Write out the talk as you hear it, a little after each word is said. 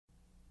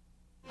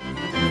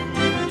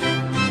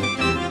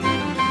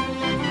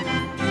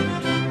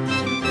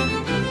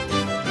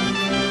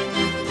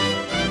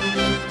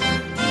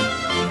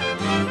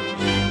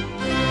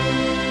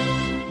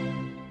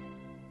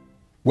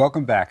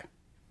Welcome back.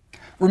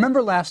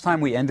 Remember last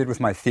time we ended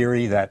with my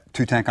theory that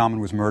Tutankhamun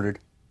was murdered?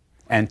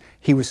 And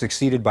he was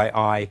succeeded by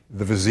I,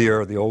 the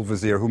vizier, the old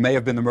vizier, who may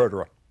have been the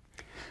murderer.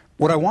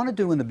 What I want to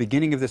do in the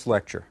beginning of this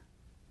lecture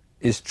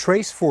is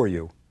trace for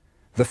you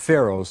the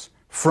pharaohs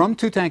from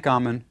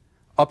Tutankhamun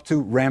up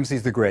to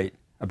Ramses the Great,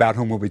 about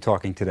whom we'll be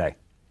talking today.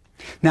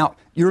 Now,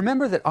 you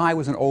remember that I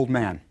was an old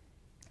man,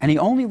 and he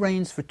only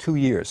reigns for 2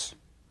 years.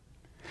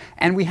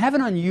 And we have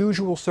an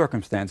unusual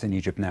circumstance in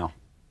Egypt now.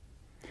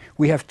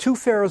 We have 2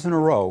 pharaohs in a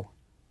row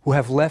who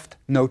have left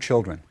no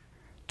children.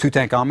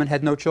 Tutankhamun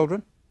had no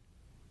children,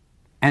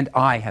 and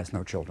I has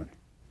no children.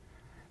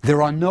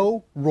 There are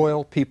no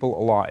royal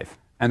people alive,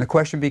 and the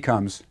question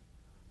becomes,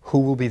 who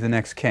will be the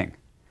next king?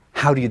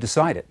 How do you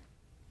decide it?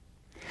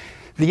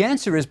 The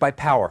answer is by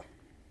power.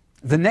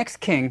 The next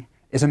king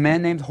is a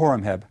man named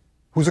Horemheb,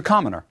 who's a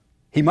commoner.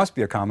 He must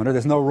be a commoner,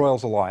 there's no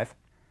royals alive.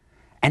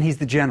 And he's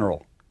the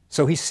general,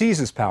 so he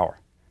seizes power.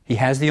 He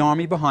has the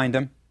army behind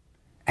him,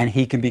 and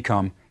he can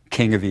become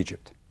king of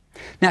Egypt.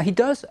 Now, he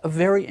does a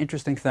very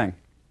interesting thing.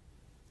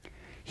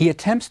 He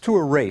attempts to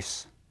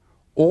erase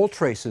all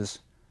traces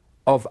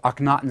of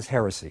Akhenaten's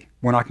heresy.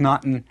 When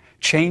Akhenaten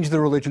changed the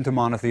religion to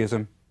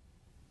monotheism,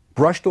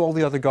 brushed all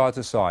the other gods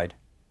aside,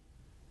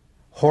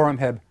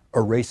 Horemheb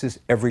erases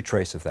every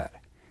trace of that.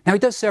 Now, he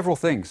does several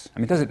things. I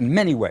mean, he does it in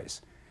many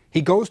ways.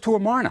 He goes to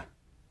Amarna,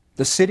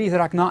 the city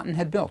that Akhenaten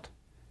had built,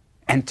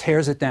 and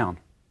tears it down.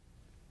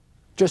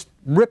 Just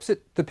rips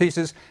it to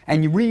pieces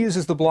and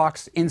reuses the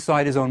blocks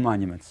inside his own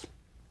monuments.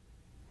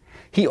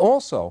 He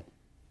also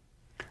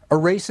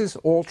erases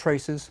all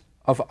traces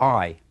of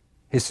I,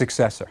 his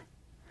successor.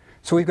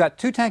 So we've got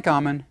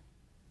Tutankhamun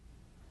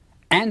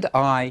and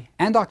I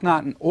and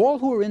Akhenaten, all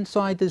who are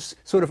inside this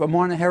sort of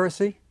Amarna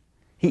heresy.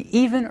 He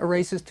even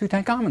erases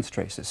Tutankhamun's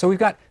traces. So we've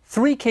got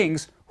 3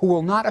 kings who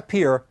will not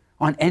appear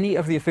on any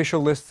of the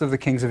official lists of the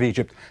kings of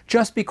Egypt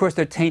just because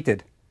they're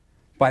tainted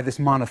by this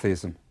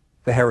monotheism,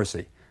 the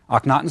heresy.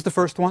 Akhenaten's the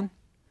first one,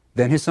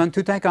 then his son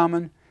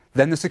Tutankhamun,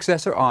 then the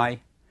successor I.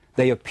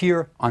 They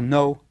appear on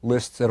no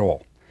lists at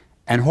all.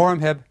 And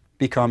Horemheb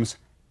becomes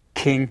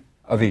king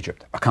of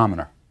Egypt, a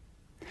commoner.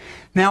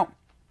 Now,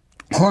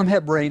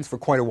 Horemheb reigns for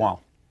quite a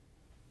while.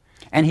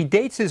 And he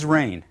dates his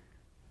reign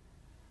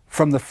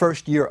from the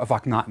first year of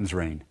Akhenaten's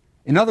reign.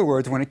 In other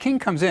words, when a king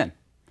comes in,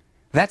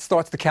 that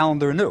starts the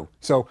calendar anew.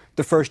 So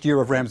the first year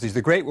of Ramses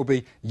the Great will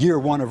be year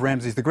 1 of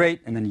Ramses the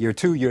Great, and then year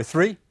 2, year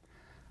 3.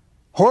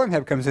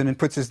 Horemheb comes in and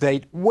puts his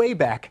date way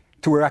back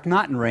to where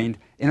Akhenaten reigned.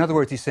 In other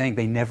words, he's saying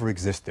they never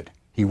existed.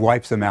 He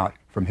wipes them out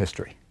from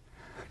history.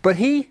 But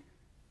he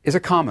is a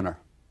commoner.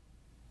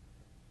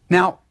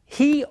 Now,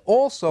 he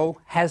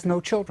also has no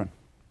children.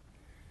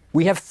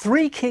 We have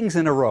 3 kings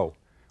in a row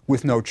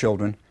with no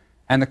children,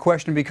 and the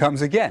question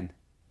becomes again,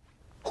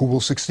 who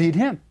will succeed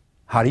him?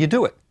 How do you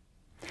do it?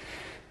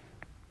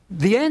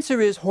 The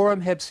answer is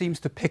Horemheb seems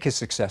to pick his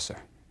successor,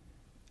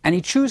 and he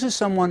chooses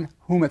someone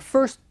whom at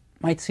first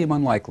might seem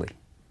unlikely,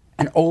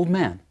 an old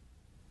man.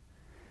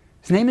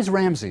 His name is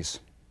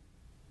Ramses.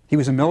 He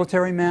was a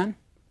military man,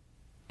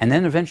 and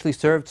then eventually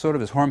served sort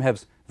of as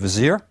Horemheb's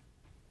vizier.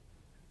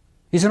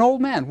 He's an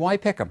old man. Why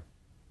pick him?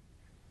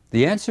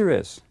 The answer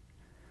is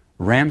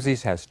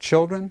Ramses has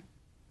children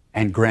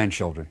and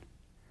grandchildren.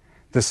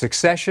 The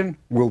succession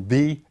will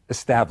be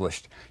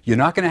established. You're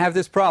not going to have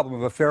this problem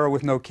of a pharaoh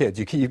with no kids.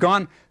 You've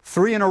gone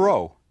 3 in a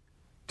row,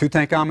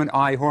 Tutankhamun,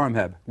 I,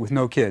 Horemheb, with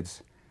no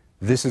kids.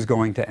 This is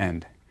going to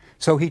end.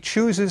 So he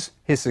chooses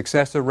his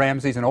successor,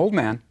 Ramses, an old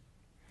man,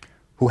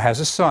 who has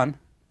a son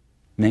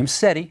named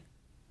Seti,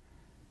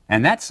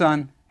 and that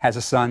son has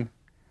a son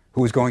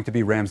who is going to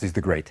be Ramses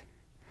the Great.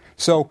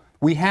 So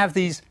we have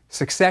these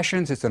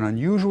successions. It's an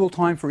unusual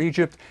time for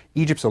Egypt.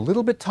 Egypt's a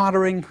little bit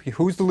tottering.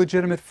 Who's the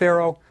legitimate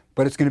pharaoh?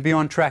 But it's going to be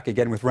on track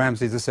again with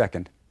Ramses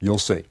II. You'll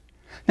see.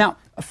 Now,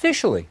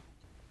 officially,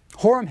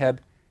 Horemheb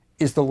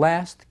is the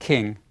last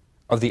king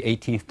of the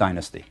 18th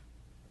dynasty.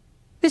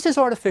 This is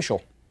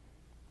artificial.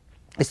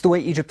 It's the way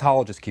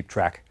Egyptologists keep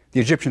track.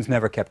 The Egyptians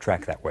never kept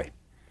track that way.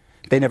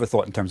 They never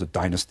thought in terms of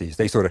dynasties.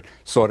 They sort of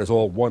saw it as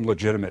all one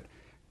legitimate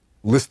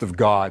list of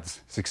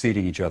gods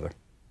succeeding each other.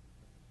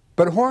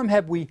 But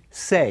Horemheb, we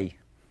say,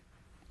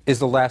 is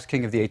the last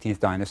king of the 18th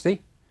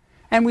dynasty.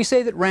 And we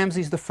say that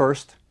Ramses I,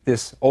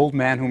 this old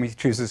man whom he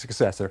chooses as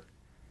successor,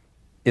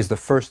 is the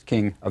first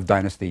king of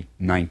dynasty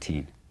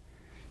 19.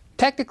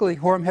 Technically,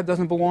 Horemheb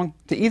doesn't belong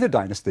to either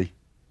dynasty.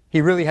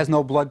 He really has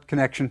no blood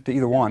connection to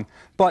either one.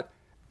 But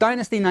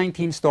dynasty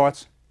 19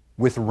 starts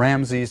with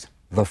Ramses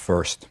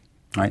I.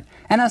 Right?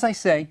 And as I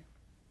say,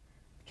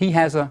 he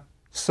has a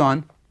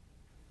son,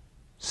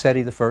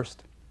 Seti I,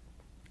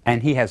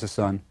 and he has a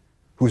son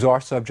who's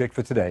our subject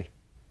for today,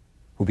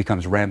 who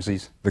becomes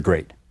Ramses the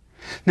Great.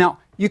 Now,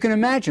 you can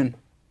imagine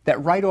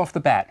that right off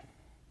the bat,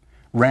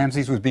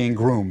 Ramses was being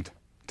groomed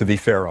to be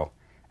pharaoh.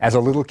 As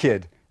a little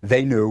kid,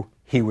 they knew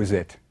he was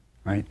it.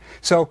 Right?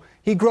 So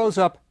he grows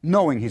up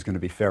knowing he's going to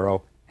be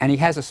pharaoh, and he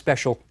has a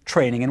special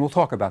training, and we'll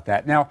talk about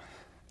that. Now,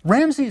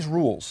 Ramses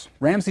rules,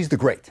 Ramses the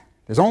Great.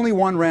 There's only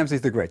one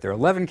Ramses the Great. There are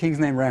 11 kings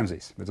named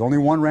Ramses. There's only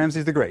one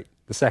Ramses the Great,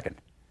 the second.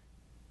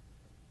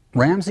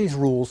 Ramses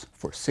rules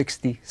for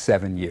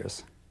 67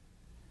 years,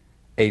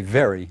 a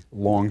very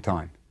long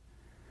time.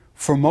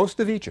 For most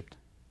of Egypt,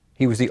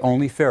 he was the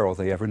only pharaoh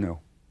they ever knew,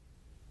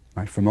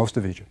 right, for most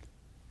of Egypt.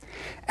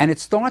 And it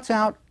starts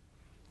out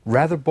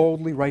rather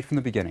boldly right from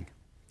the beginning.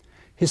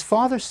 His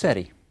father,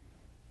 Seti,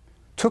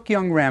 took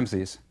young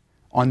Ramses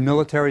on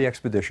military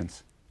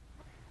expeditions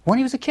when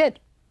he was a kid,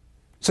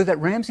 so that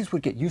Ramses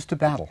would get used to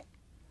battle,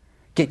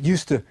 get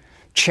used to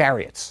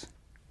chariots,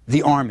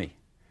 the army.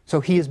 So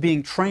he is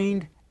being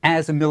trained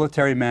as a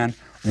military man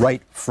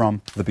right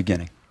from the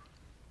beginning.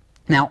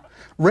 Now,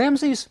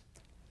 Ramses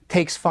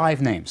takes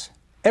 5 names.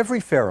 Every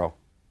pharaoh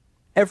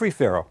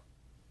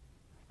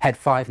had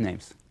 5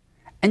 names.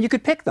 And you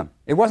could pick them.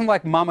 It wasn't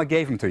like Mama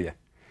gave them to you.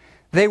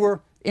 They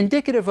were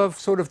indicative of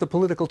sort of the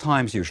political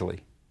times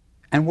usually,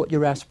 and what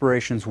your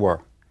aspirations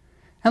were.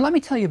 And let me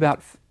tell you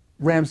about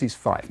Ramses'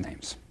 5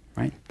 names.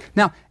 Right?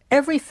 Now,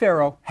 every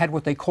pharaoh had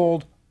what they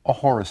called a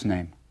Horus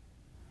name.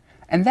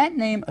 And that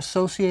name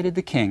associated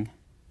the king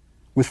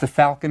with the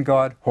falcon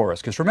god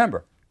Horus. Because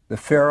remember, the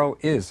pharaoh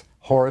is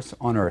Horus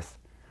on earth.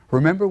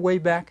 Remember way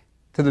back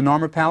to the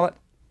Narmer palette?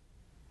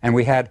 And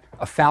we had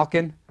a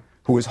falcon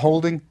who was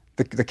holding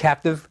the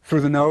captive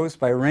through the nose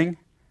by a ring?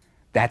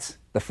 That's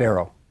the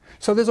pharaoh.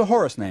 So there's a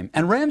Horus name.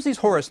 And Ramses'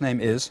 Horus name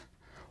is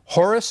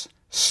Horus,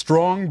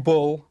 strong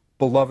bull,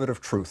 beloved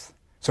of truth.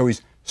 So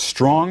he's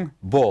strong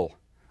bull,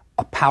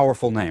 a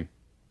powerful name.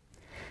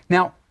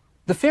 Now,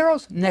 the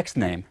pharaoh's next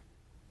name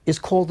is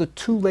called the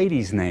two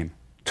ladies' name.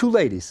 Two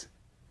ladies.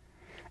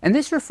 And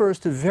this refers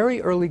to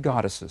very early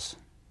goddesses,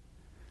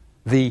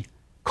 the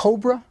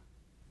cobra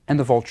and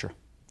the vulture.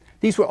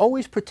 These were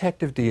always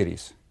protective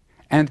deities.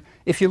 And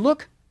if you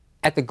look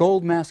at the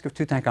gold mask of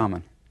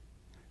Tutankhamun,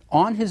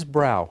 on his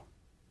brow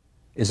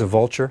is a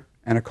vulture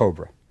and a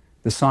cobra,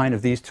 the sign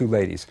of these two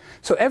ladies.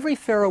 So every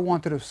pharaoh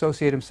wanted to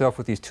associate himself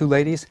with these two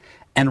ladies,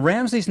 and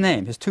Ramses'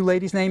 name, his two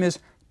ladies' name is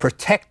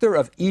Protector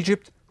of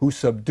Egypt who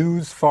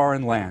subdues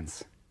foreign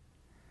lands.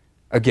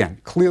 Again,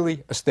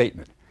 clearly a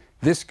statement.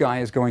 This guy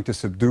is going to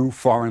subdue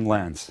foreign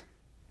lands.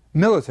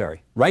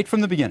 Military, right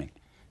from the beginning.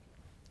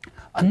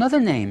 Another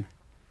name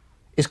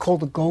is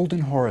called the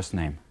Golden Horus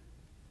name,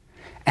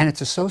 and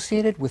it's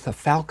associated with a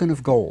falcon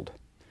of gold.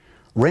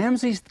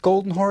 Ramses'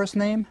 Golden Horus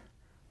name,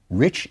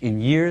 rich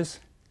in years,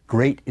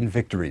 great in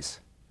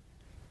victories.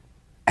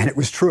 And it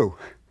was true.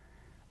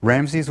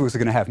 Ramses was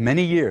going to have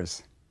many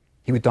years.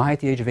 He would die at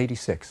the age of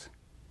 86,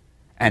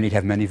 and he'd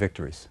have many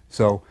victories.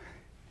 So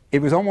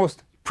it was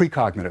almost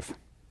precognitive.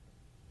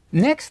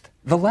 Next,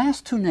 the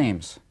last 2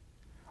 names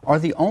are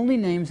the only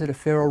names that a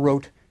pharaoh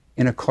wrote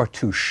in a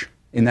cartouche,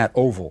 in that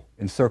oval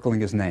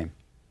encircling his name.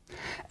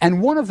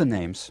 And one of the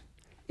names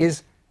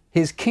is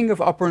his King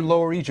of Upper and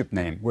Lower Egypt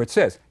name, where it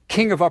says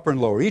King of Upper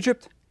and Lower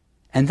Egypt,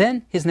 and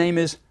then his name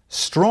is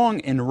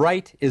Strong in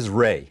Right is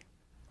Re.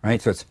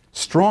 Right? So it's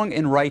Strong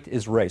in Right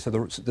is Re. So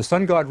the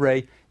sun god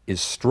Re is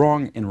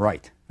strong in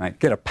right. Right?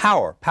 Get a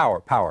power, power,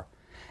 power.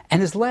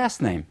 And his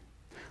last name,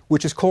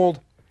 which is called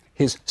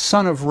his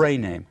son of Re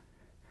name,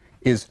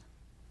 is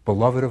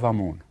Beloved of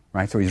Amun.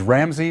 Right? So he's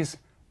Ramses,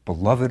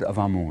 Beloved of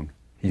Amun.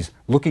 He's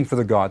looking for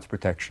the god's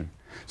protection.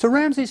 So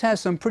Ramses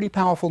has some pretty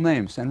powerful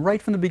names, and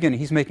right from the beginning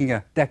he's making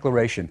a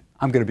declaration,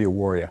 I'm going to be a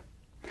warrior.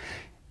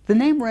 The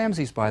name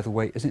Ramses, by the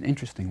way, is an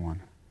interesting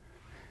one.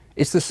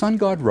 It's the sun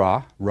god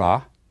Ra,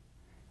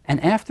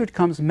 and after it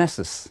comes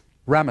Meses,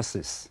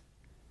 Ramesses,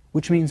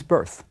 which means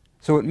birth.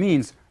 So it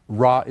means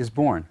Ra is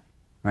born.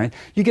 Right?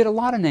 You get a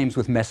lot of names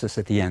with Meses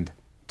at the end.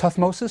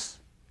 Tuthmosis,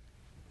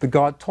 the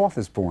god Thoth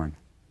is born.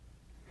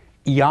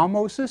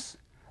 Iamosis,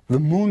 the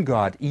moon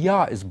god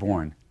Ea is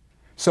born.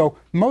 So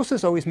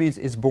Moses always means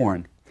is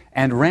born,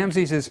 and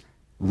Ramses is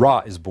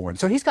Ra is born.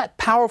 So he's got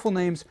powerful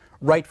names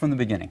right from the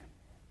beginning.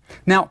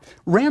 Now,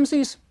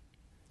 Ramses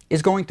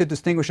is going to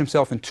distinguish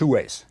himself in 2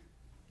 ways.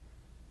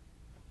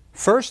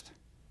 First,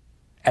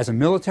 as a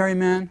military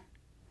man,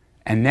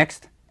 and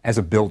next, as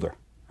a builder.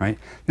 Right?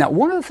 Now,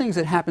 one of the things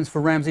that happens for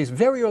Ramses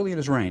very early in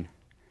his reign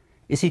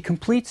is he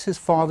completes his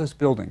father's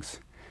buildings.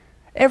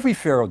 Every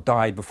pharaoh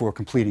died before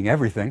completing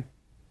everything,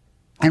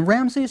 and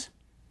Ramses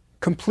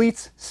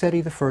completes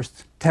Seti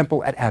I's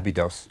temple at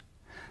Abydos.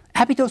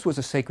 Abydos was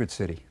a sacred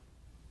city.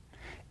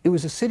 It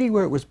was a city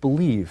where it was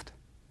believed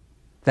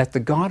that the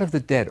god of the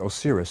dead,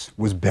 Osiris,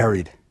 was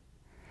buried.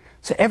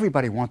 So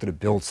everybody wanted to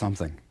build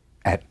something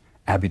at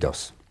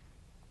Abydos.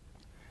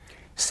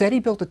 Seti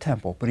built a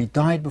temple, but he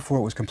died before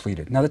it was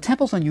completed. Now, the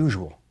temple's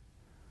unusual.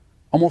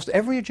 Almost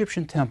every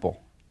Egyptian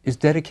temple is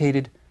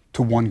dedicated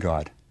to one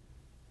god.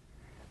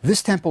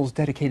 This temple is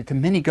dedicated to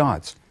many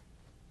gods,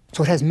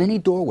 so it has many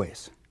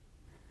doorways.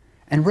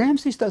 And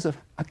Ramses does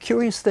a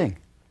curious thing.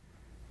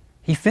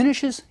 He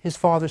finishes his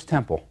father's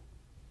temple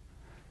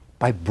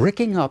by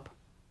bricking up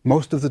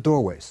most of the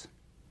doorways.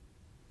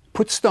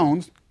 Puts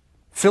stones,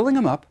 filling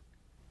them up,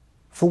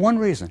 for one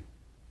reason.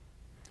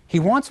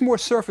 He wants more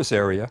surface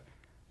area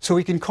so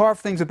he can carve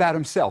things about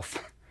himself.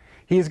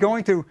 He is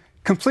going to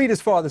complete his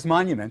father's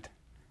monument,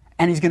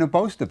 and he's going to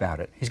boast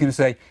about it. He's going to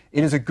say,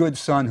 it is a good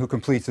son who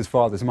completes his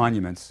father's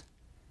monuments.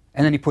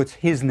 And then he puts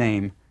his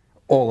name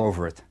all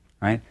over it.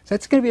 right? So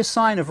that's going to be a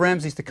sign of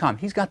Ramses to come.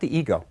 He's got the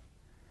ego.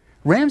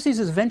 Ramses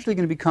is eventually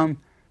going to become,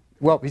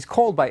 well, he's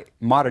called by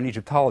modern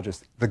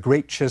Egyptologists the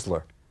Great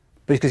Chiseler,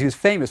 because he was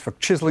famous for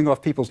chiseling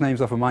off people's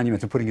names off of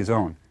monuments and putting his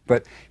own.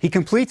 But he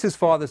completes his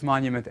father's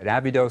monument at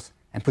Abydos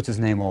and puts his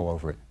name all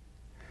over it.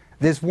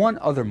 There's one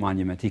other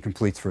monument he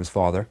completes for his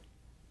father.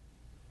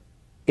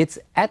 It's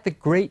at the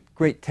great,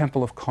 great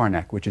temple of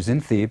Karnak, which is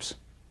in Thebes.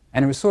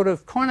 And it was sort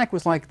of, Karnak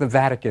was like the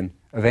Vatican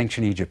of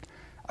ancient Egypt,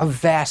 a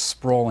vast,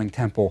 sprawling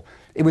temple.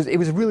 It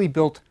was really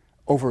built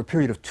over a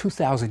period of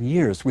 2,000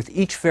 years, with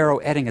each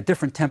pharaoh adding a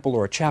different temple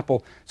or a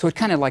chapel. So it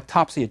kind of like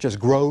Topsy, it just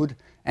growed,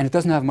 and it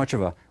doesn't have much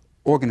of a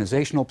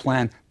organizational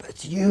plan, but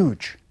it's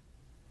huge.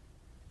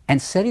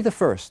 And Seti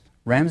I,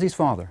 Ramses'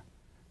 father,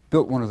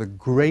 built one of the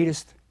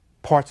greatest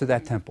parts of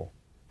that temple,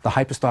 the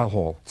hypostyle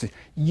hall. It's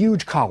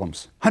huge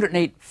columns,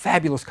 108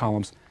 fabulous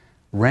columns.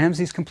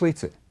 Ramses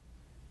completes it.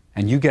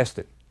 And you guessed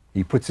it,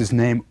 he puts his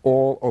name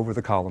all over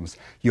the columns.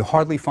 You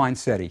hardly find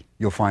Seti,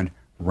 you'll find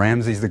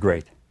Ramses the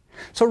Great.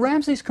 So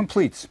Ramses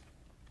completes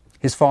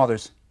his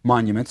father's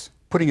monuments,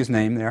 putting his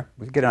name there.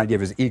 We get an idea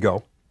of his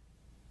ego.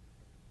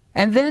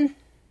 And then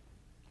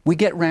we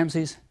get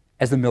Ramses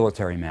as the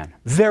military man,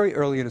 very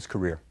early in his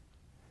career.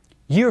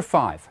 Year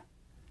 5,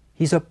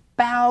 he's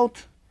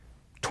about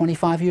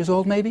 25 years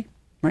old maybe,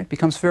 right?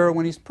 Becomes pharaoh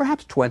when he's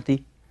perhaps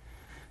 20.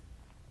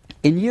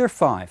 In year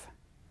 5,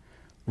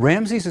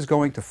 Ramses is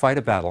going to fight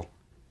a battle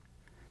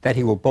that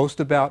he will boast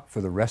about for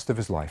the rest of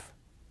his life.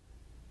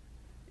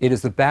 It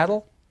is the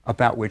battle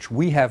about which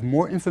we have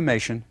more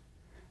information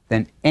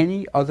than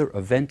any other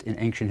event in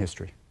ancient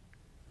history.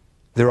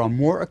 There are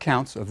more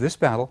accounts of this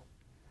battle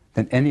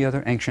than any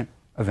other ancient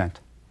event.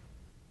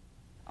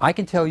 I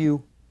can tell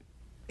you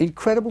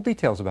incredible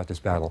details about this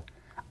battle.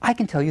 I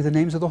can tell you the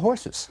names of the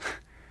horses.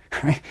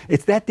 Right?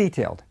 It's that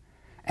detailed.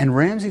 And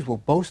Ramses will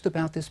boast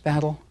about this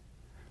battle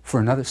for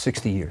another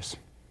 60 years.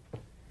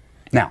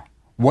 Now,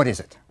 what is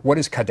it? What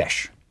is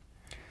Kadesh?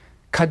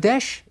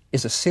 Kadesh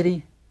is a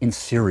city in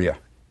Syria,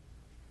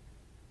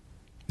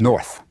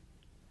 north.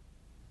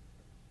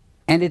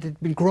 And it had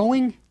been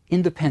growing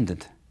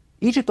independent.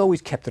 Egypt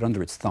always kept it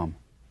under its thumb.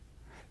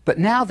 But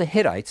now the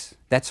Hittites,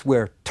 that's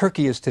where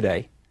Turkey is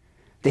today,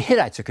 the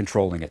Hittites are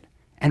controlling it.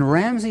 And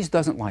Ramses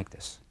doesn't like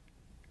this.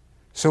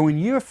 So in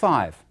year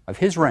 5 of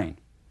his reign,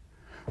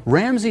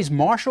 Ramses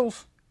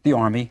marshals the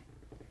army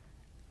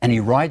and he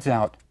rides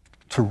out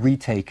to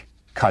retake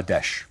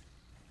Kadesh.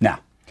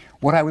 Now,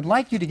 what I would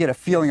like you to get a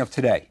feeling of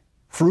today,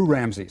 through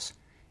Ramses,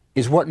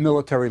 is what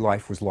military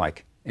life was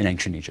like in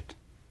ancient Egypt.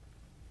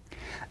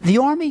 The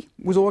army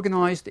was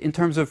organized in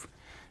terms of,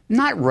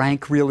 not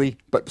rank really,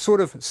 but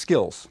sort of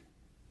skills.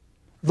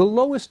 The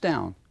lowest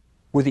down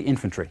were the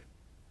infantry.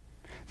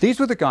 These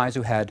were the guys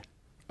who had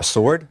a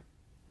sword,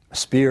 a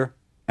spear,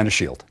 and a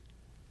shield.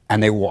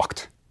 And they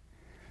walked.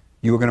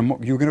 You were going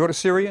to go to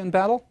Syria in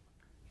battle?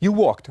 You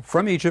walked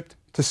from Egypt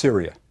to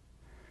Syria.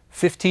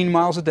 15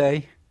 miles a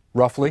day,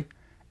 roughly,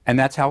 and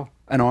that's how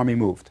an army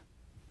moved.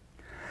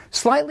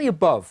 Slightly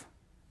above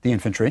the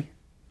infantry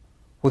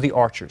were the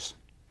archers.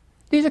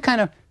 These are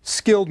kind of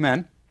skilled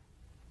men.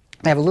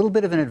 They have a little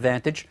bit of an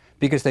advantage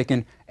because they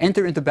can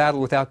enter into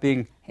battle without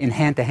being in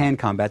hand-to-hand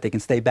combat. They can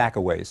stay back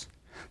a ways.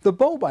 The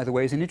bow, by the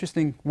way, is an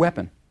interesting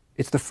weapon.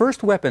 It's the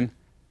first weapon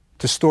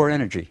to store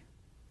energy.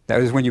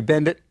 That is, when you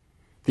bend it,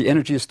 the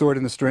energy is stored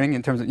in the string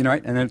in terms of, and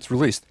then it's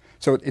released.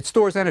 So it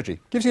stores energy,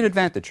 gives you an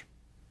advantage.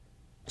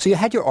 So you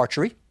had your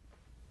archery,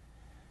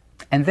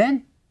 and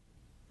then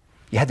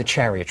you had the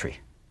chariotry.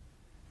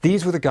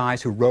 These were the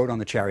guys who rode on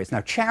the chariots.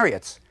 Now,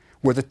 chariots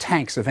were the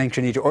tanks of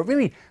ancient Egypt, or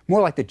really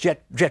more like the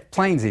jet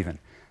planes even.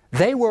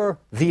 They were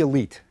the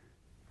elite.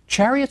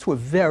 Chariots were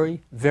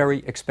very, very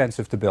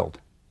expensive to build.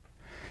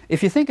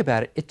 If you think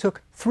about it, it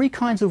took 3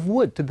 kinds of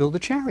wood to build a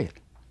chariot.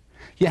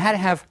 You had to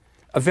have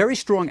a very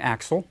strong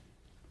axle.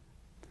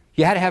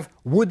 You had to have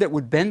wood that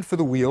would bend for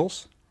the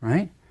wheels,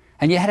 right?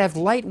 And you had to have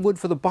light wood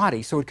for the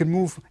body so it could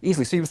move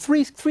easily. So you have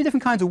three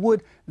different kinds of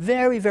wood,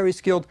 very, very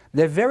skilled.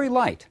 They're very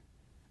light,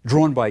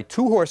 drawn by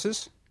 2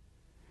 horses,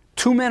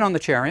 2 men on the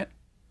chariot,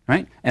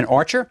 right? An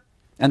archer,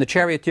 and the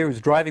charioteer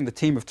who's driving the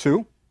team of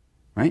 2,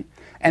 right?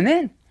 And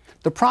then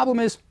the problem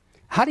is,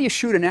 how do you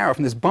shoot an arrow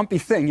from this bumpy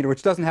thing,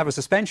 which doesn't have a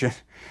suspension?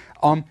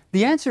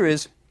 The answer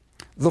is,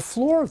 the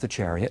floor of the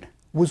chariot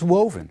was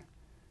woven.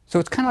 So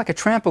it's kind of like a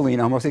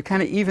trampoline almost. It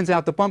kind of evens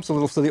out the bumps a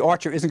little so the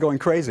archer isn't going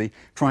crazy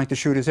trying to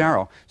shoot his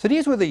arrow. So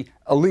these were the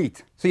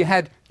elite. So you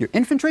had your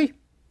infantry,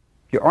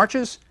 your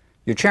archers,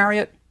 your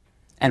chariot,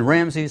 and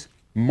Ramses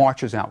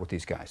marches out with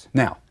these guys.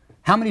 Now,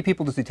 how many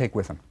people does he take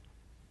with him?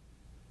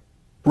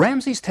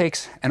 Ramses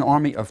takes an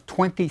army of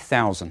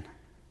 20,000,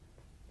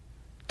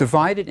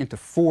 divided into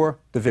 4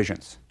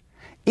 divisions.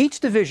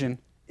 Each division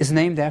is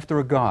named after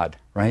a god,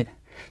 right?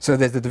 So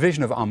there's the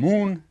division of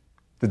Amun,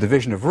 the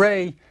division of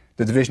Re,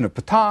 the division of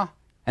Ptah,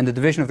 and the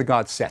division of the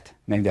god Set,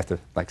 named after,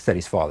 like,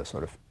 Seti's father,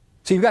 sort of.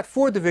 So you've got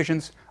 4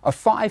 divisions of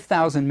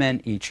 5,000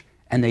 men each,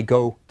 and they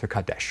go to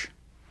Kadesh.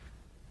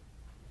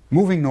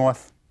 Moving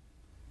north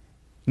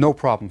No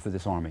problem for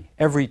this army.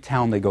 Every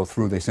town they go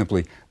through, they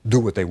simply do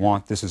what they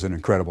want. This is an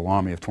incredible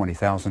army of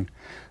 20,000.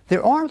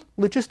 There are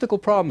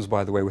logistical problems,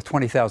 by the way, with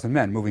 20,000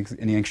 men moving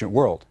in the ancient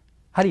world.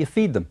 How do you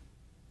feed them?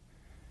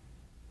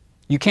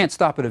 You can't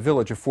stop at a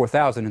village of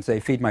 4,000 and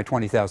say, feed my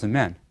 20,000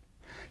 men.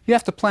 You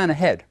have to plan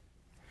ahead.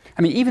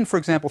 I mean, even, for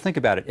example, think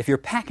about it. If your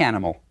pack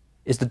animal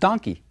is the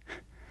donkey,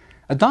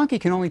 a donkey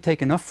can only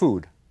take enough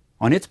food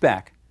on its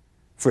back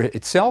for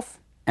itself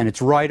and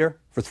its rider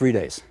for 3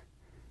 days.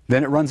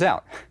 Then it runs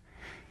out.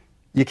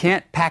 You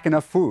can't pack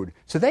enough food.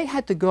 So they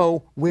had to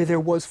go where there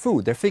was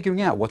food. They're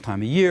figuring out what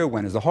time of year,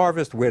 when is the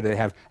harvest, where do they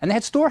have, and they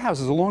had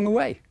storehouses along the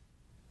way.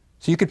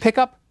 So you could pick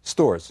up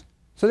stores.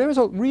 So there was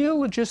a real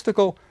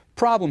logistical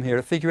problem here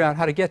to figure out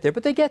how to get there,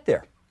 but they get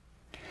there.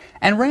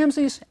 And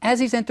Ramses,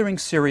 as he's entering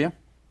Syria,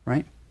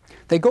 right,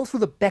 they go through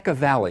the Bekaa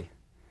Valley.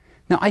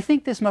 Now, I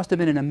think this must have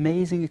been an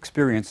amazing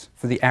experience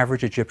for the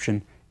average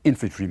Egyptian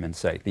infantryman,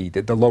 say,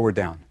 the lower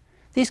down.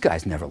 These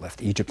guys never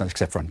left Egypt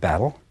except for on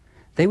battle.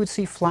 They would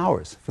see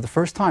flowers for the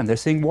first time. They're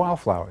seeing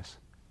wildflowers.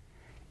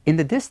 In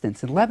the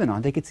distance, in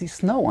Lebanon, they could see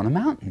snow on a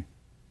mountain.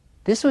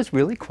 This was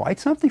really quite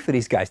something for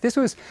these guys.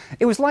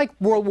 It was like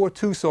World War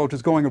II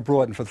soldiers going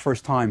abroad and for the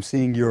first time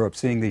seeing Europe,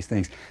 seeing these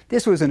things.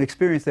 This was an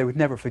experience they would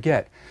never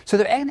forget. So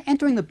they're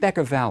entering the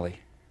Bekaa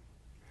Valley.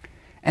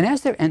 And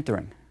as they're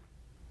entering,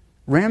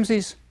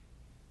 Ramses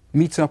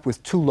meets up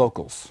with 2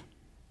 locals.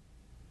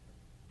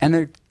 And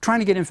they're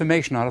trying to get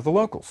information out of the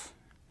locals.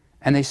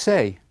 And they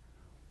say,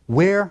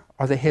 where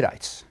are the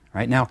Hittites?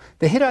 Right? Now,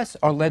 the Hittites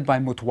are led by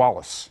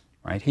Mutwalis.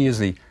 Right? He is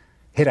the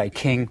Hittite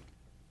king,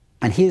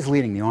 and he is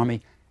leading the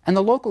army. And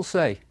the locals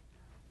say,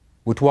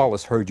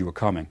 Mutwalis heard you were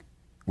coming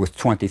with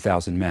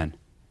 20,000 men,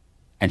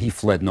 and he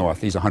fled north.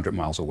 He's 100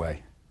 miles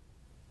away.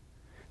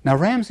 Now,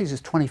 Ramses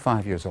is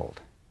 25 years old.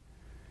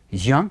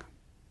 He's young,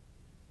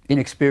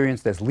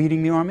 inexperienced as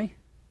leading the army,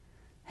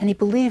 and he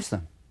believes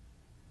them.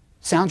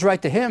 Sounds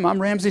right to him.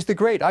 I'm Ramses the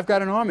Great. I've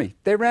got an army.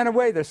 They ran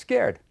away. They're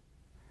scared.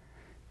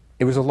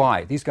 It was a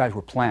lie. These guys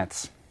were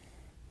plants.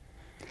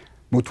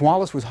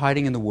 Mutwalis was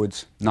hiding in the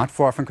woods, not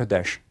far from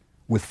Kadesh,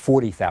 with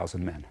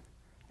 40,000 men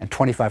and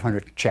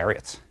 2,500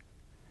 chariots.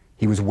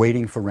 He was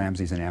waiting for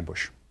Ramses in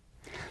ambush.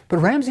 But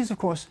Ramses, of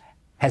course,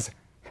 has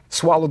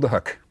swallowed the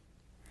hook.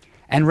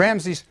 And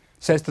Ramses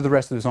says to the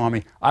rest of his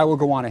army, I will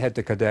go on ahead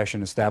to Kadesh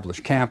and establish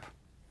camp.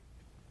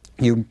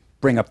 You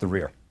bring up the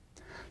rear.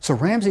 So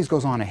Ramses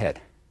goes on ahead.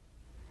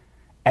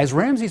 As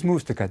Ramses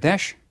moves to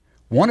Kadesh,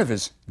 one of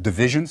his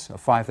divisions of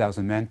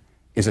 5,000 men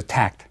is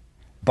attacked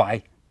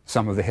by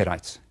some of the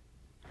Hittites.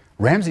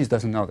 Ramses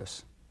doesn't know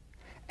this,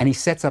 and he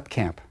sets up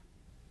camp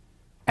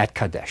at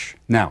Kadesh.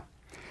 Now,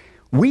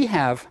 we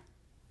have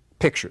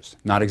pictures,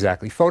 not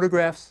exactly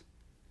photographs,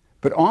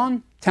 but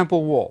on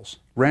temple walls,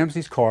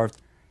 Ramses carved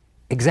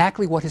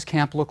exactly what his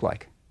camp looked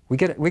like. We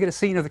get a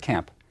scene of the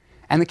camp.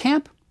 And the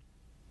camp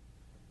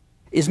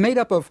is made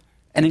up of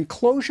an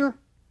enclosure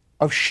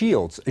of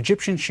shields,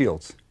 Egyptian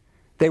shields.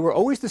 They were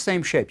always the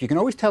same shape. You can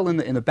always tell in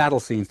the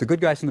battle scenes, the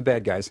good guys from the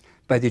bad guys,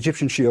 by the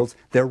Egyptian shields.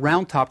 They're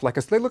round-topped,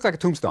 they look like a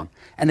tombstone.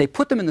 And they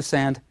put them in the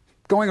sand,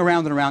 going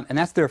around and around, and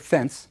that's their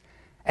fence.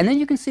 And then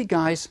you can see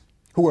guys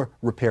who are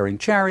repairing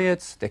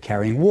chariots, they're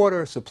carrying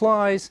water,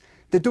 supplies,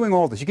 they're doing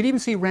all this. You can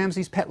even see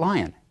Ramses' pet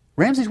lion.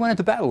 Ramses went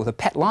into battle with a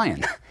pet lion.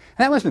 And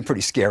that must have been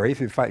pretty scary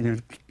if you fight,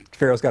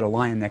 Pharaoh's got a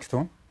lion next to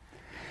him.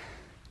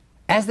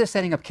 As they're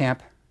setting up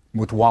camp,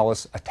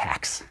 Mutwalis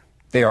attacks.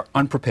 They are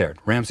unprepared.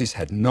 Ramses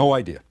had no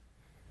idea.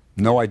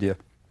 No idea.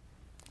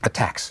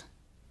 Attacks.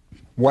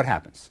 What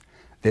happens?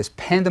 There's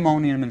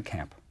pandemonium in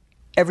camp.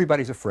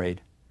 Everybody's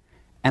afraid.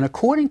 And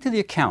according to the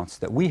accounts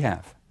that we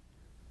have,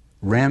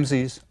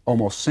 Ramses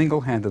almost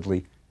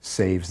single-handedly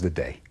saves the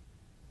day.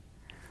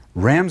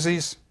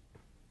 Ramses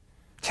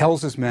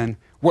tells his men,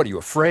 what, are you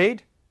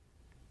afraid?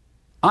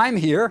 I'm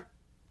here.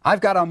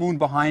 I've got Amun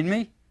behind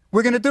me.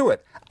 We're going to do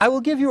it. I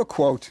will give you a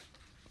quote,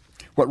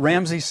 what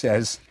Ramses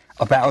says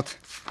about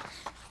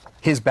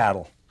his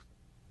battle.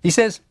 He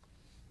says,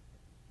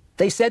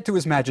 they said to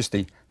his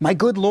majesty, my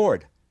good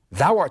lord,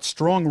 thou art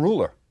strong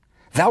ruler.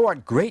 Thou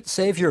art great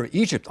savior of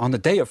Egypt on the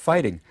day of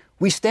fighting.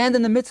 We stand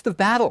in the midst of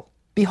battle.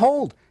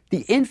 Behold,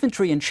 the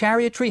infantry and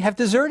chariotry have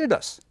deserted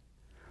us.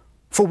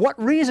 For what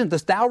reason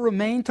dost thou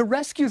remain to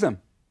rescue them?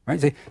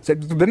 Right? So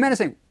the men are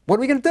saying, what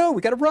are we going to do?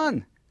 We've got to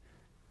run.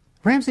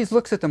 Ramses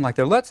looks at them like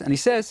they're nuts, and he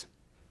says,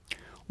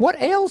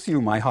 what ails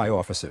you, my high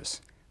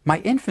officers, my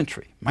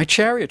infantry, my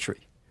chariotry,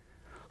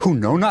 who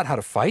know not how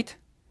to fight?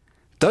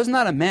 Does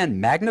not a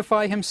man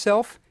magnify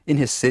himself in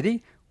his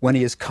city when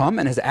he has come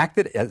and has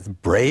acted as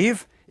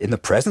brave in the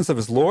presence of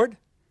his Lord?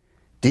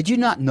 Did you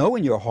not know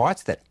in your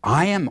hearts that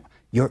I am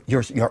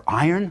your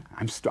iron?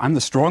 I'm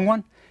the strong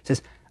one? He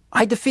says,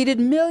 I defeated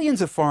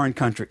millions of foreign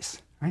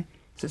countries. Right?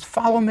 He says,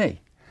 follow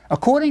me.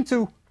 According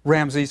to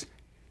Ramses,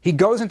 he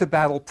goes into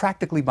battle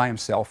practically by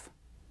himself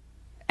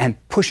and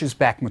pushes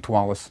back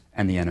Mutwalis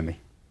and the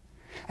enemy.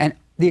 And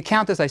the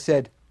account, as I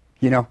said,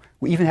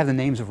 we even have the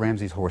names of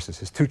Ramses' horses,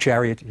 his 2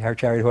 chariot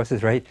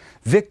horses, right?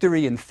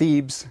 Victory in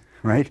Thebes,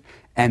 right?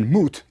 And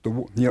Mut,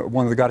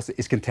 one of the goddesses,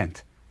 is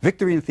content.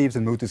 Victory in Thebes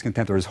and mood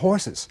discontent are his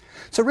horses.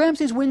 So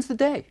Ramses wins the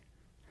day.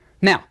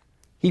 Now,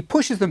 he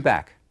pushes them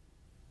back.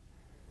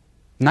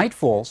 Night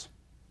falls,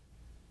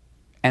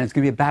 and it's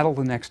going to be a battle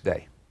the next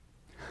day.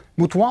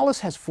 Mutwalis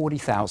has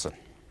 40,000.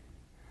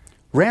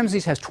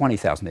 Ramses has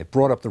 20,000. They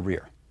brought up the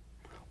rear.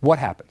 What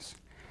happens?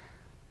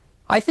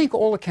 I think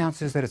all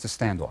accounts is that it's a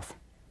standoff.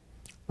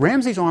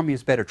 Ramses' army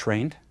is better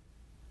trained.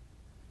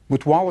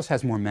 Mutwalis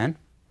has more men.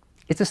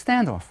 It's a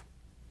standoff.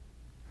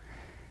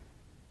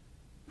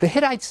 The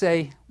Hittites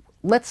say,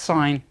 let's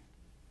sign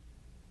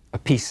a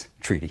peace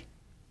treaty.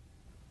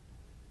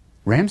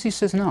 Ramses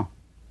says, no,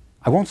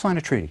 I won't sign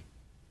a treaty.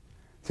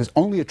 It says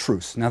only a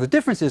truce. Now the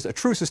difference is a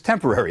truce is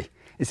temporary.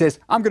 It says,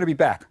 I'm going to be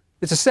back.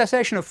 It's a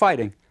cessation of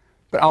fighting,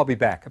 but I'll be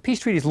back. A peace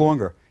treaty is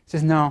longer. It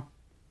says, no,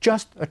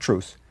 just a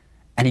truce.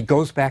 And he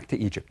goes back to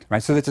Egypt.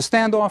 Right? So it's a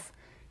standoff.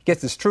 He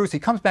gets this truce. He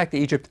comes back to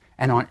Egypt,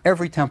 and on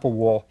every temple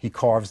wall, he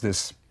carves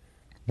this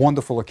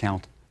wonderful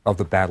account of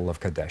the Battle of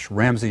Kadesh.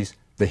 Ramses,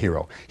 the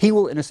hero. He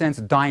will, in a sense,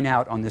 dine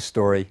out on this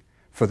story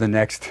for the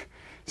next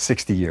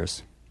 60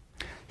 years.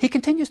 He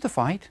continues to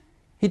fight.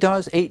 He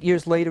does. 8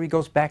 years later, he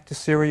goes back to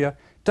Syria.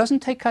 Doesn't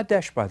take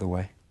Kadesh, by the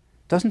way.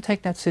 Doesn't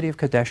take that city of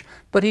Kadesh,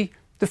 but he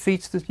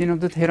defeats the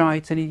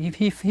Hittites, and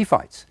he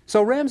fights.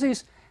 So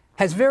Ramses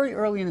has very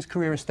early in his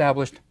career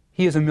established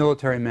he is a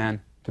military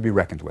man to be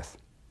reckoned with.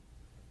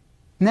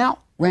 Now,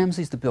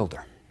 Ramses the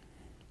builder.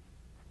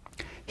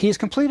 He has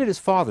completed his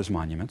father's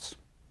monuments,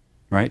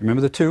 right?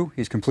 Remember the two?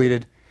 He's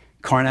completed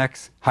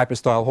Karnak's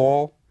hypostyle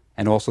hall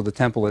and also the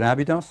temple at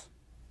Abydos.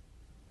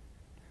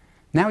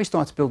 Now he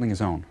starts building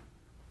his own.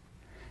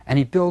 And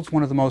he builds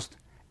one of the most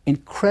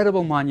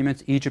incredible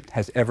monuments Egypt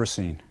has ever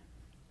seen.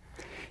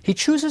 He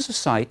chooses a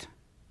site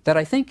that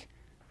I think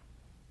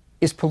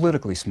is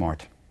politically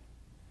smart.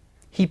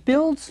 He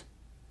builds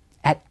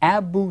at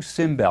Abu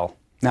Simbel.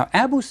 Now,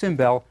 Abu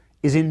Simbel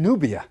is in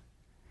Nubia.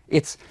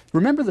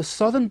 Remember, the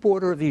southern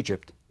border of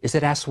Egypt is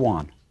at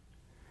Aswan.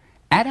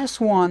 At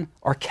Aswan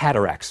are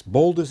cataracts,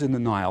 boulders in the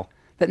Nile,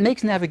 that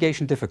makes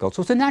navigation difficult.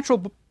 So it's a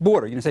natural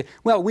border. You say,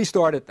 well, we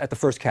start at the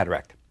first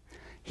cataract.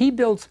 He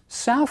builds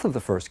south of the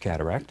first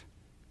cataract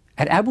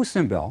at Abu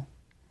Simbel,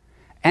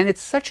 and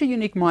it's such a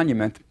unique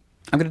monument.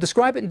 I'm going to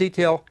describe it in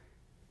detail,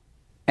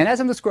 and as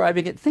I'm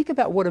describing it, think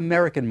about what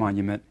American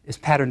monument is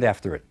patterned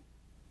after it.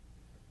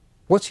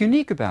 What's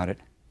unique about it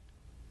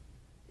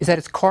is that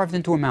it's carved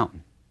into a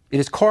mountain. It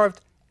is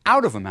carved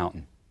out of a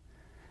mountain.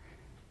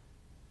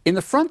 In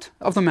the front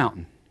of the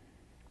mountain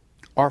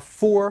are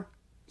 4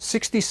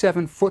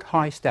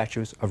 67-foot-high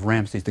statues of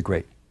Ramses the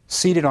Great,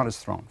 seated on his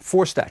throne.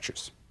 4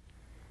 statues.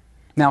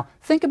 Now,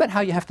 think about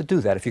how you have to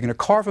do that if you're going to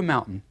carve a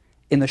mountain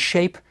in the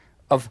shape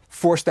of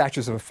 4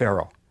 statues of a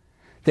pharaoh.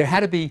 There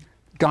had to be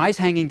guys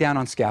hanging down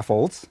on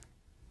scaffolds.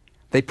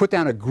 They put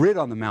down a grid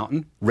on the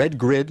mountain, red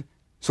grid,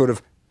 sort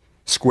of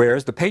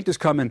squares. The painters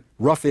come and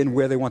rough in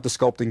where they want the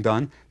sculpting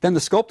done. Then the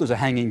sculptors are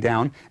hanging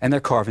down, and they're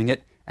carving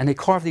it. And they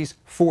carve these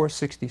 4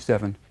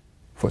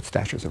 67-foot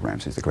statues of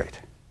Ramses the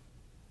Great.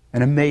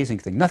 An amazing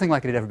thing. Nothing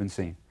like it had ever been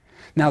seen.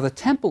 Now, the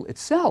temple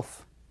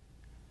itself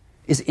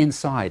is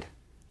inside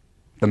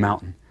the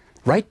mountain.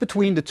 Right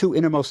between the 2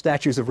 innermost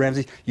statues of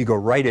Ramses, you go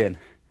right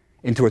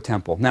into a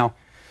temple. Now,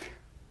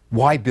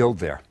 why build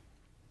there?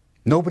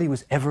 Nobody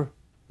was ever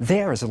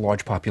there as a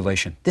large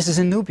population. This is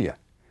in Nubia.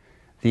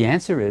 The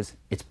answer is,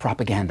 it's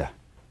propaganda.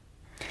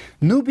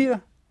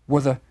 Nubia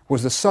was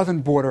the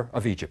southern border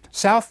of Egypt.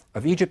 South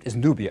of Egypt is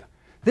Nubia.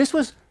 This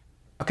was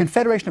a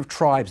confederation of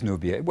tribes,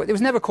 Nubia. It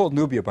was never called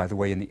Nubia, by the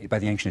way, by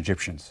the ancient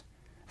Egyptians.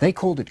 They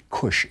called it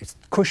Cush. It's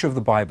Cush of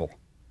the Bible.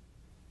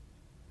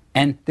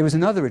 And there was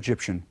another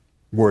Egyptian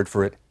word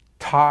for it,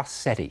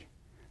 Ta-Seti,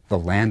 the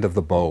land of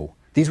the bow.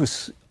 These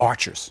were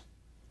archers.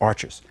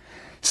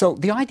 So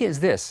the idea is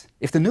this: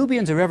 if the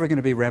Nubians are ever going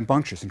to be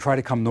rambunctious and try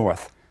to come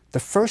north, the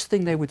first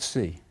thing they would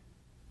see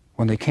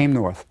when they came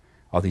north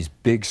are these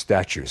big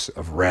statues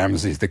of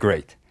Ramses the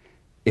Great.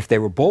 If they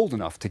were bold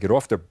enough to get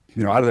off their,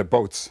 out of their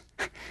boats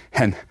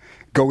and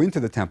go into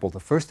the temple, the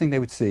first thing they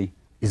would see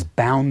is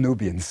bound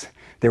Nubians.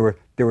 There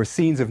were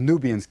scenes of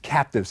Nubians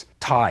captives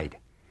tied.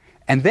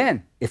 And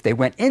then, if they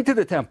went into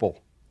the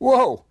temple,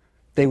 whoa,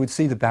 they would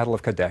see the Battle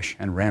of Kadesh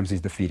and Ramses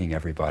defeating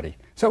everybody.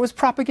 So it was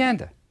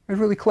propaganda. It was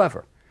really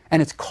clever.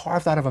 And it's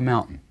carved out of a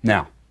mountain.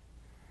 Now,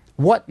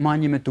 what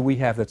monument do we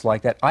have that's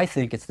like that? I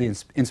think it's the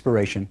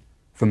inspiration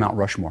for Mount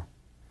Rushmore.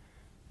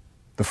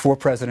 The 4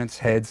 presidents'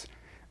 heads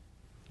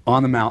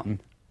on the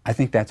mountain. I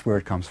think that's where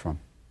it comes from.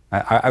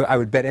 I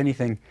would bet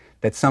anything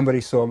that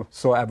somebody saw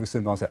Abu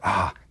Simbel and said,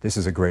 this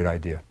is a great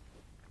idea.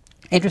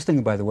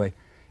 Interestingly, by the way,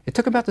 it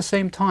took about the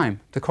same time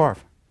to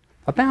carve.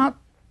 About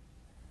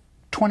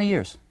 20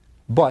 years.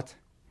 But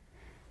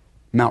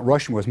Mount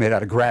Rushmore was made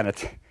out of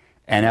granite,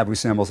 and Abu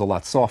Simbel's a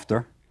lot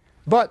softer.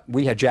 But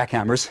we had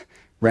jackhammers.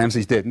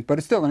 Ramses didn't, but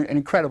it's still an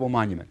incredible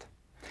monument.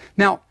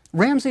 Now,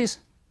 Ramses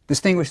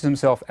distinguishes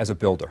himself as a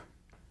builder.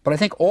 But I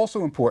think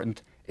also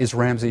important is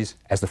Ramses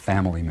as the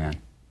family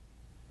man.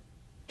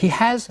 He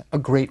has a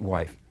great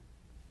wife.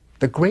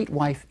 The great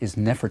wife is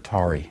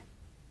Nefertari.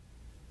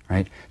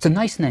 Right? It's a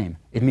nice name.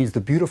 It means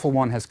the beautiful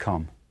one has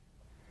come.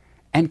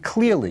 And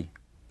clearly,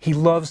 he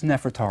loves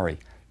Nefertari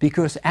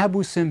because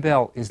Abu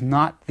Simbel is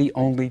not the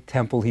only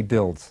temple he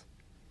builds.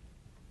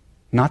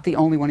 Not the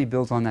only one he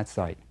builds on that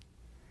site.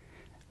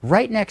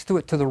 Right next to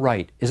it to the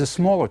right is a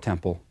smaller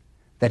temple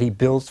that he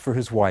builds for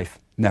his wife,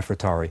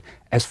 Nefertari.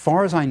 As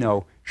far as I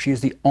know, she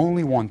is the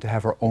only one to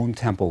have her own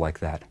temple like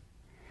that.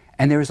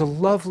 And there is a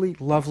lovely,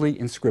 lovely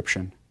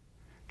inscription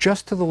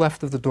just to the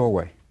left of the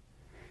doorway.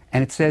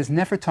 And it says,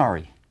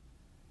 Nefertari,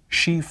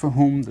 she for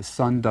whom the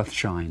sun doth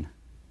shine.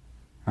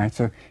 All right,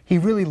 so he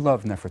really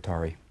loved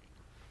Nefertari.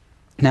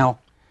 Now,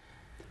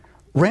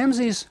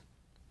 Ramses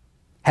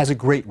has a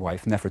great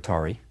wife,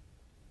 Nefertari,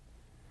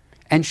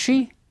 and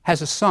she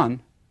has a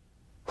son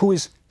who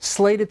is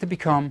slated to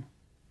become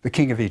the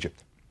king of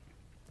Egypt.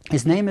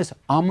 His name is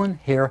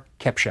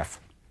Amun-Her-Khepshef.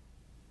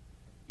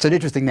 It's an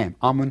interesting name,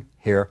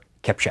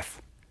 Amun-Her-Khepshef.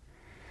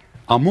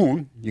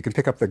 Amun, you can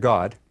pick up the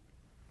god.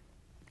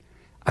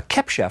 A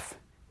Khepshef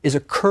is a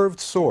curved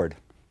sword.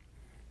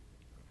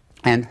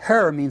 And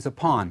Her means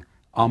upon.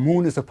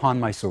 Amun is upon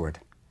my sword.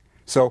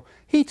 So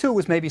he too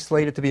was maybe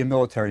slated to be a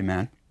military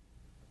man.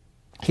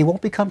 He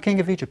won't become king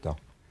of Egypt, though.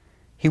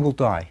 He will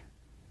die.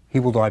 He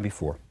will die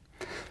before.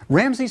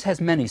 Ramses has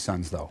many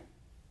sons, though.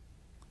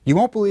 You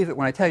won't believe it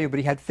when I tell you, but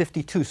he had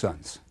 52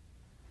 sons.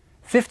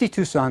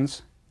 52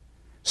 sons,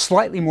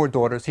 slightly more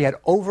daughters. He had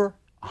over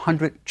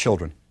 100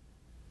 children,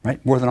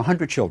 right? More than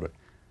 100 children.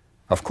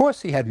 Of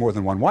course, he had more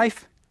than one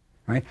wife,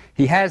 right?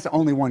 He has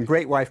only one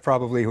great wife,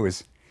 probably, who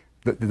is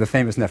the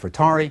famous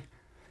Nefertari.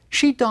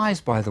 She dies,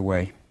 by the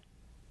way,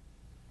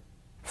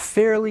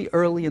 fairly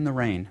early in the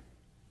reign.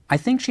 I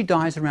think she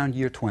dies around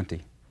year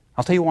 20.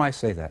 I'll tell you why I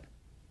say that.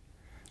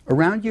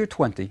 Around year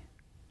 20,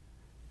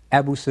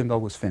 Abu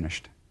Simbel was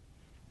finished.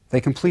 They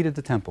completed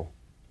the temple.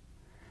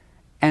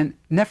 And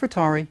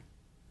Nefertari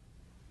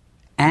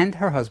and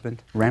her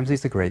husband,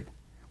 Ramses the Great,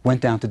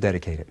 went down to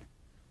dedicate it.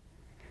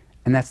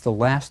 And that's the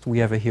last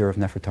we ever hear of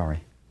Nefertari.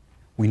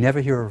 We never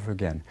hear of her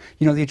again.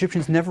 You know, the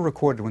Egyptians never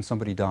recorded when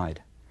somebody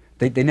died.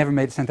 They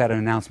never sent out an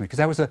announcement,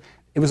 because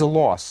it was a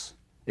loss.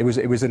 It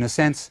was in a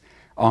sense,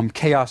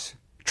 chaos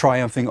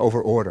triumphing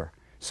over order.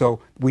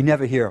 So we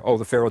never hear, oh,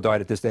 the pharaoh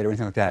died at this date or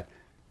anything like that.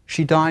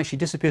 She dies, she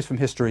disappears from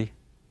history,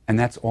 and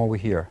that's all we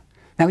hear.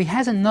 Now, he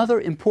has another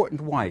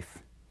important wife,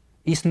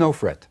 East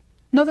Nofret.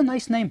 Another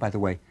nice name, by the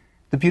way.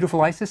 The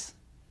beautiful Isis.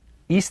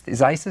 East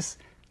is Isis.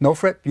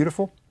 Nofret,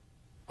 beautiful.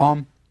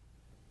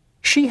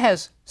 She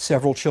has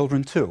several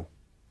children, too.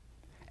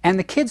 And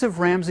the kids of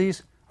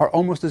Ramses are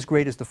almost as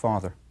great as the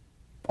father.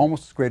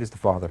 Almost as great as the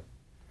father.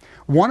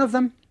 One of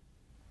them,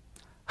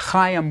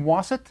 Chayam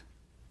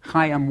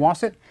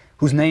Waset,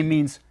 whose name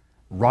means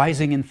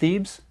rising in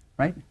Thebes,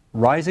 right?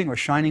 Rising or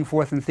shining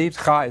forth in Thebes.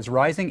 Cha is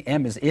rising,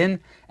 M is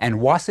in, and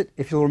Waset,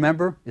 if you'll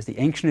remember, is the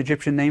ancient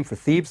Egyptian name for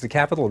Thebes, the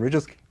capital,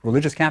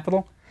 religious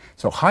capital.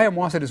 So Chayam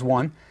Waset is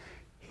one.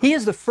 He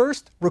is the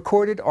first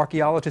recorded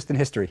archaeologist in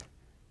history.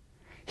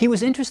 He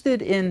was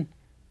interested in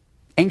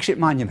ancient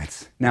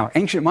monuments. Now,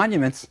 ancient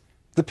monuments,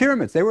 the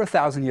pyramids, they were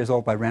 1,000 years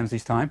old by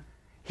Ramses' time.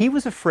 He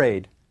was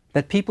afraid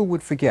that people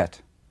would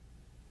forget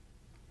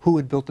who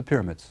had built the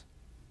pyramids.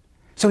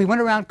 So he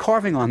went around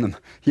carving on them.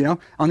 You know,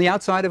 on the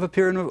outside of a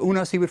pyramid of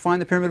Unas, he would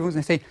find the pyramid of Unas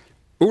and say,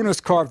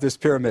 Unas carved this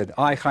pyramid.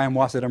 I, Chayam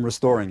Waset, am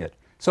restoring it.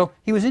 So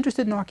he was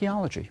interested in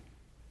archaeology.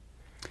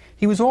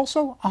 He was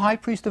also a high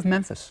priest of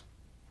Memphis.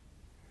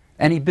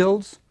 And he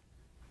builds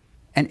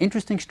an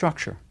interesting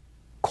structure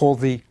called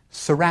the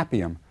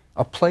Serapeum,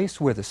 a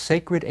place where the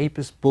sacred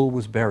Apis bull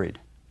was buried.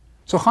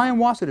 So Chayam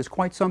Waset is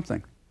quite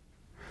something.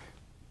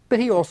 But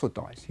he also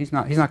dies. He's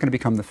not going to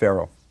become the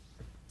pharaoh.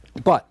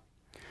 But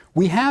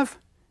we have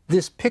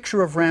this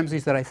picture of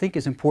Ramses that I think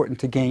is important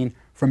to gain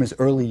from his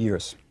early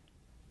years.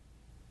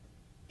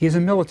 He is a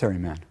military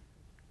man.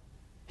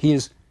 He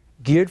is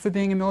geared for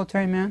being a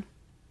military man.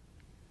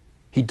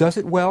 He does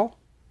it well.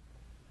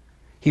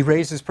 He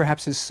raises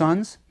perhaps his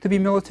sons to be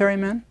military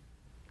men.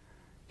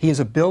 He is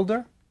a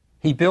builder.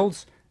 He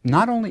builds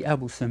not only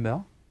Abu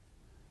Simbel,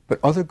 but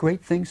other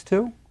great things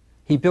too.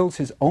 He builds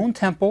his own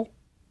temple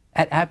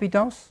at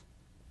Abydos.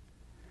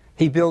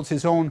 He builds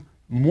his own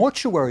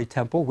mortuary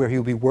temple where he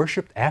will be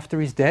worshipped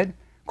after he's dead,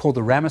 called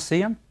the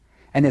Ramesseum.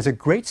 And there's a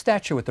great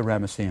statue at the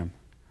Ramesseum,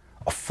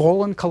 a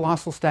fallen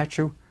colossal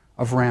statue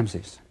of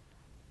Ramses.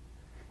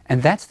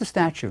 And that's the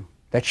statue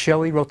that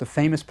Shelley wrote the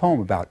famous poem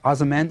about,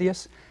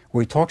 Ozymandias,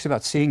 where he talks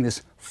about seeing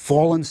this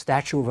fallen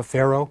statue of a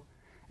pharaoh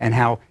and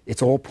how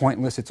it's all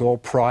pointless, it's all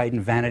pride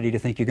and vanity to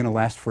think you're going to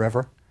last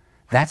forever.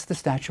 That's the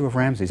statue of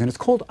Ramses. And it's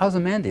called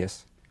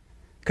Ozymandias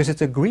because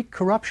it's a Greek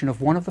corruption of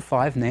one of the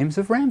 5 names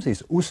of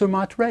Ramses.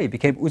 Usurmatre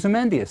became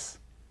Ozymandias.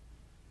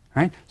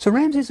 Right? So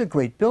Ramses is a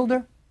great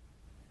builder,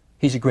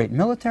 he's a great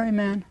military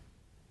man,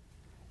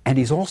 and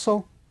he's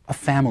also a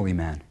family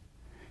man.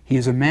 He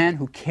is a man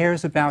who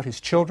cares about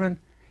his children.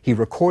 He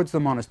records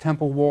them on his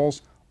temple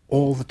walls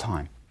all the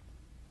time.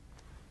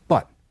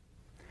 But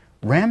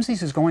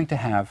Ramses is going to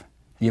have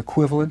the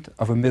equivalent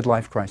of a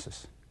midlife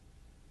crisis.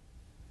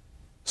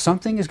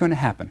 Something is going to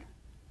happen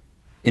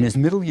in his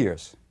middle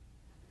years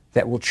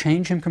that will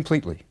change him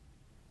completely.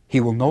 He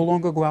will no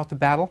longer go out to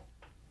battle.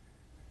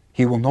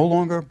 He will no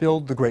longer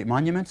build the great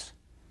monuments,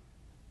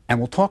 and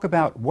we'll talk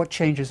about what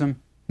changes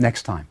him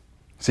next time.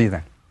 See you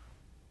then.